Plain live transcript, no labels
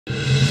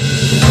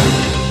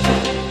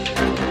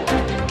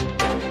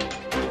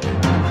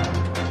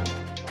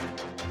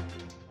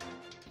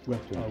Well,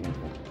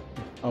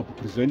 I'll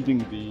be presenting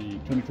the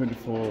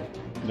 2024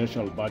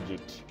 national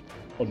budget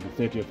on the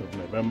 30th of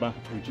November,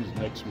 which is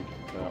next week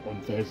on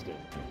Thursday.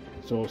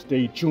 So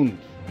stay tuned.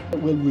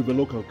 Well, with the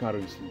local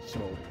currency, so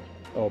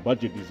our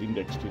budget is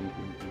indexed in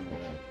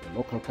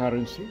local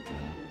currency.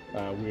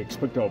 We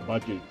expect our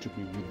budget to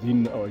be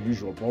within our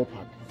usual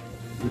ballpark,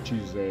 which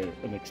is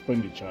an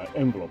expenditure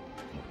envelope,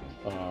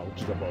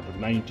 which is about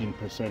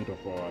 19%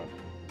 of our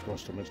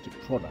gross domestic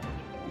product.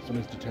 It's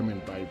always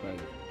determined by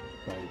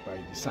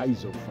the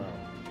size of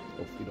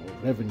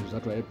revenues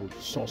that we're able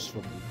to source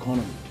from the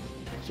economy.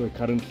 So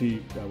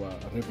currently our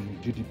revenue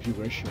GDP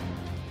ratio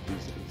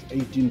is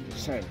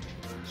 18%.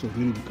 So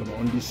really we can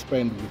only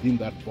spend within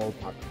that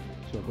ballpark.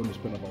 So we're going to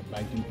spend about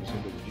 19%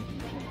 of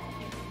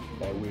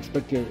GDP. We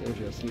expect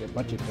obviously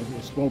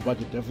a small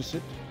budget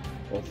deficit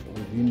of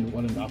within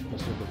 1.5%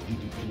 of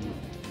GDP,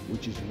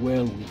 which is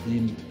well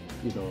within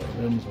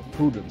realms of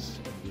prudence.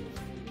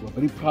 We're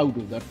very proud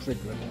of that track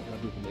record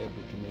that we've been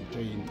able to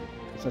maintain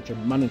such a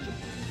manageable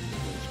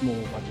small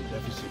budget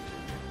deficit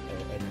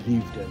and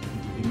lived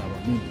within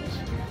our means.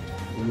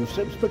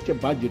 We expect a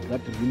budget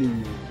that really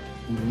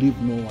will leave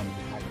no one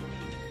behind.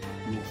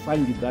 You will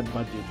find in that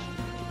budget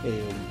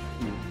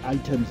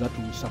items that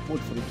will support,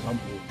 for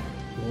example,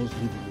 those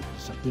living with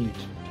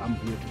disability. I'm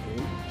here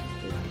today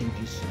at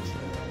KG's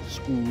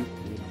school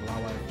in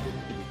Blawa,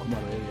 in the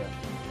Kumara area.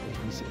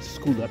 It's a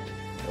school that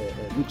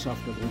looks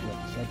after those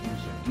with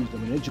disabilities and gives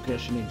them an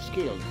education and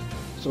skills.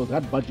 So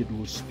that budget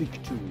will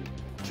speak to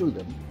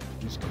them,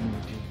 this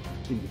community,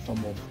 in the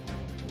form of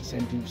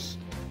incentives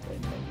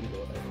and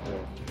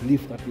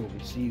relief that you'll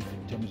receive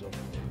in terms of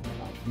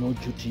no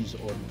duties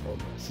on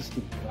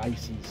assistive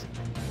devices,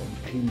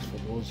 on claims for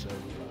those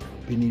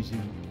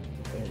albinism,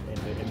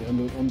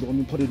 and on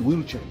imported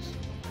wheelchairs,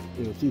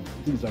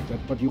 things like that.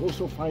 But you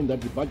also find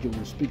that the budget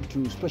will speak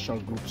to special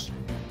groups,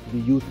 the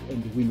youth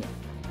and the women.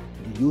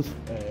 The youth,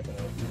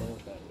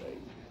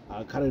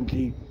 are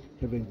currently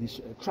having this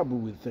trouble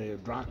with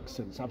drugs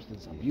and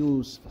substance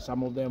abuse for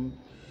some of them,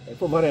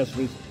 for various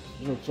reasons.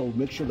 So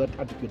make sure that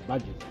adequate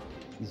budget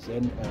is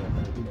then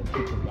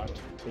put in that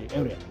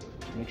area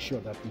to make sure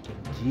that we can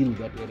deal with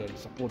that area and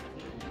support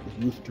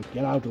the youth to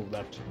get out of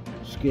that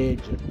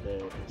scourge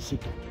and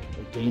seek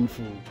a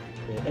gainful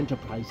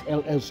enterprise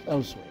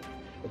elsewhere.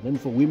 And then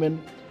for women,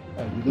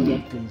 we know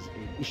that there is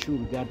an issue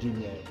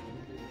regarding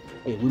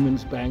a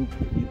women's bank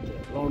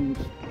with loans.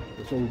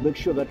 So we make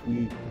sure that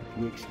we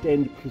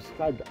extend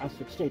prescribed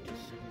asset status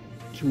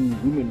to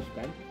women's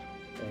bank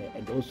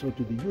and also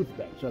to the youth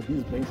bank, so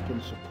these banks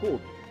can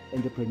support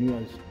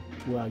entrepreneurs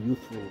who are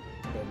youthful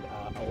and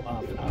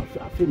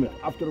are female.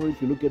 After all,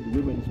 if you look at the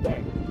women's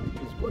bank,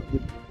 it's got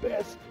the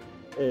best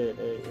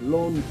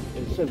loan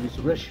service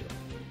ratio,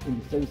 in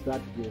the sense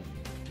that they've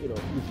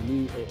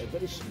easily a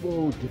very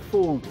small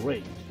default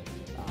rate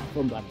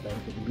from that bank.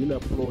 And we really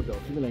applaud our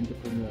female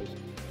entrepreneurs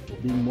for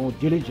being more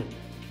diligent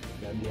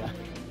than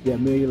their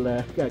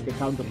male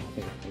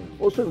counterparts.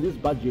 Also in this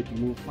budget,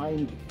 you will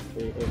find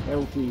a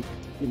healthy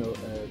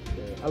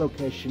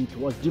allocation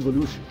towards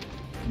devolution,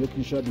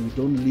 making sure that we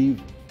don't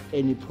leave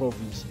any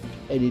province,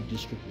 any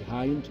district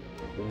behind.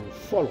 We will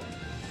follow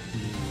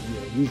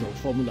the usual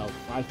formula of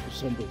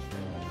 5% of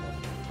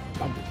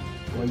budget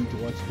going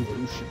towards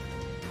devolution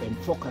and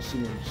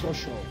focusing on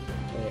social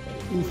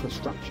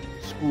infrastructure,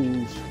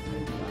 schools,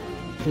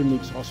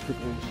 clinics,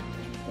 hospitals,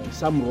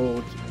 some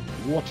roads,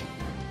 water.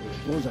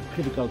 Those are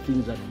critical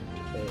things that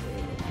the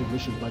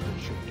devolution budget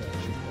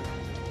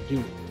should deal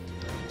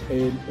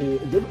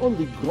with. Then on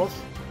the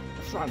growth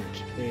front,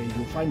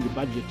 you'll find the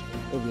budget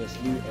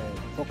obviously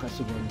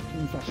focusing on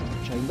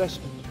infrastructure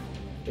investment.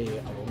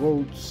 Our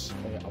roads,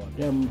 our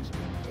dams,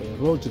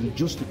 roads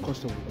reduce the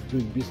cost of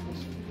doing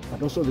business,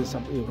 but also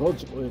the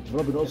roads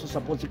development also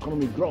supports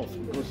economic growth,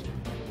 because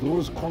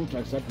those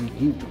contracts that we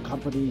give to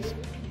companies,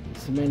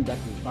 cement that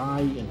we buy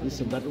and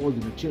this and that, all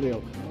the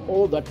material,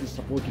 all that is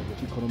supporting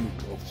the economic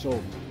growth. So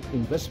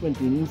investment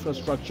in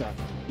infrastructure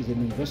is an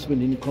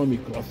investment in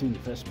economic growth in the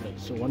first place.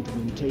 So we want to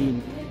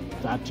maintain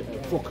that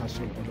focus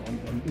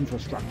on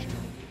infrastructure.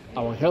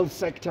 Our health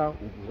sector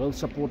will be well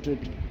supported,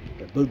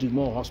 building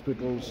more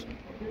hospitals,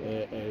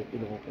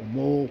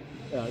 more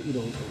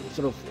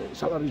sort of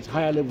salaries,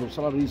 higher level of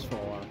salaries for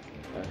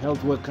our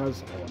health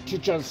workers, our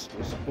teachers.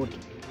 We support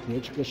the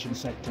education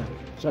sector,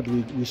 so that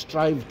we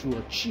strive to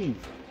achieve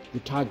the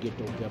target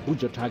of the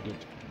Abuja target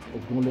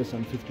of no less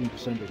than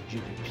 15% of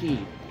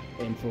GDP,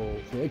 and for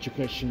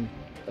education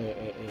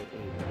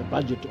a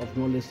budget of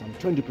no less than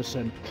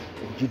 20%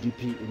 of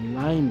GDP, in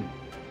line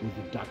with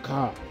the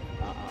Dakar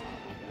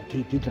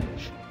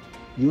declaration.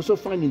 You also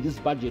find in this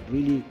budget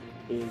really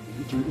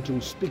it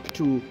will speak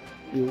to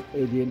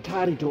the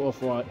entirety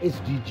of our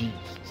SDGs,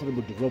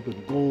 Sustainable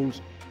Development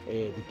Goals.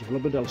 The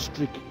developmental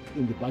streak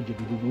in the budget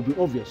will be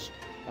obvious.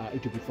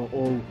 It will be for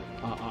all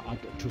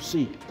to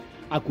see.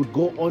 I could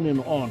go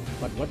on,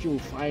 but what you will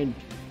find,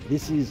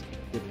 this is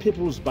the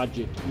people's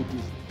budget. It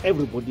is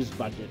everybody's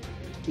budget.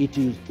 It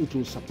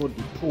will support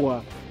the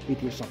poor.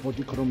 It will support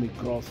economic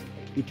growth.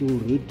 It will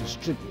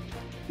redistribute.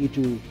 It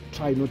will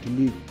try not to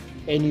leave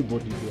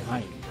anybody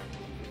behind.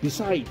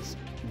 Besides,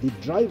 the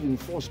driving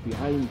force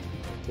behind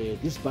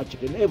this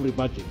budget and every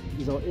budget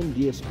is our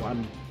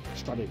NDS1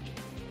 strategy,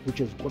 which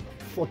has got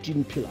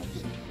 14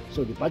 pillars.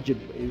 So the budget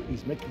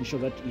is making sure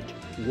that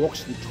it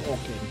walks the talk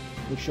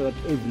and make sure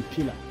that every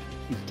pillar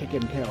is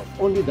taken care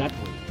of. Only that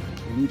way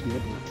will we be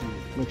able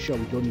to make sure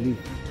we don't leave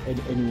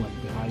anyone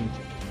behind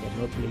and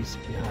not place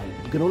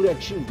behind. We can only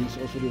achieve this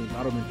also in an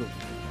environment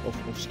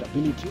of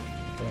stability.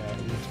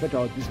 We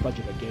expect this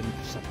budget again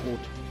to support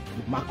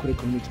the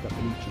macroeconomic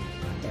stability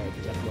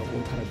that we are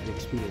all currently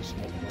experiencing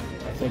at the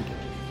moment. Thank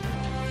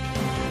you.